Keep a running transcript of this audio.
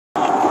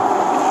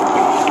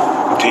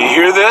you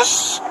hear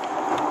this?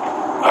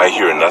 I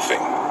hear nothing.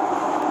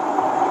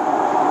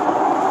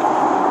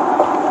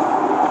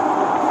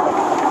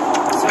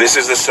 This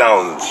is the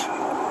sound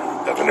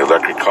of an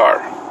electric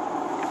car.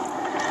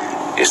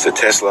 It's the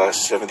Tesla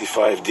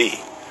 75D.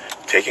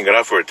 Taking it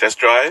out for a test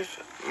drive.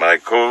 My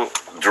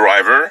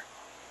co-driver,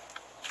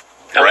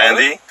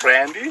 Randy.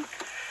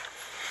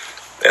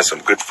 And some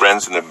good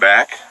friends in the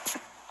back.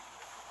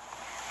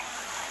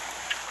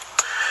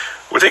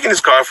 We're taking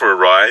this car for a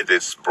ride.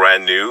 It's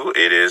brand new.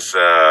 It is.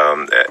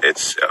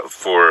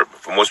 For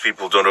most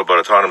people who don't know about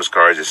autonomous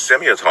cars, it's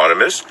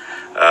semi-autonomous.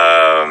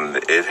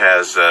 It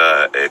has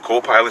a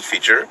co-pilot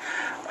feature.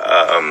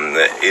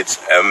 It's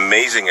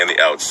amazing on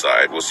the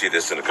outside. We'll see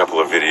this in a couple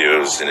of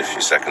videos in a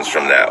few seconds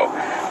from now.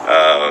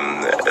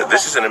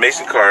 This is an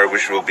amazing car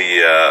which will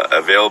be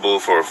available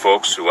for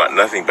folks who want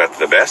nothing but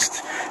the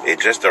best.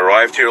 It just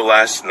arrived here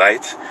last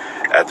night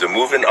at the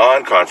Moving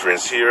On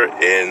conference here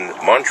in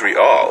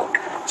Montreal.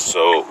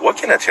 So what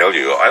can I tell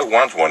you? I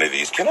want one of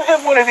these. Can I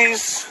have one of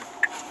these?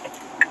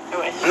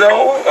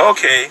 No?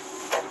 Okay.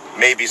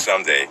 Maybe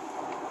someday.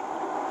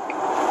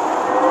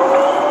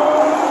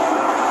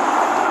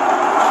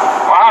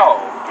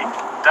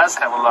 Does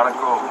have a lot of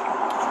go,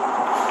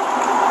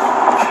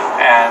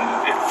 and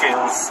it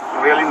feels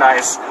really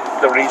nice.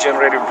 The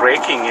regenerative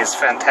braking is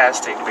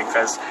fantastic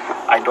because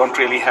I don't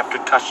really have to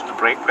touch the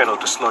brake pedal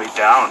to slow it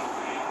down,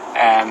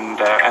 and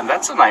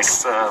that's a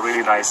nice,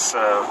 really nice.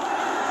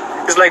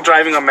 It's like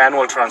driving a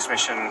manual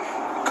transmission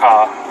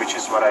car, which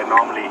is what I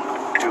normally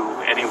do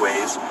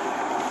anyways,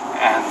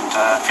 and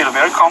feel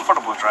very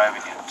comfortable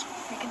driving it.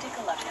 You can take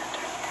a left-hand turn.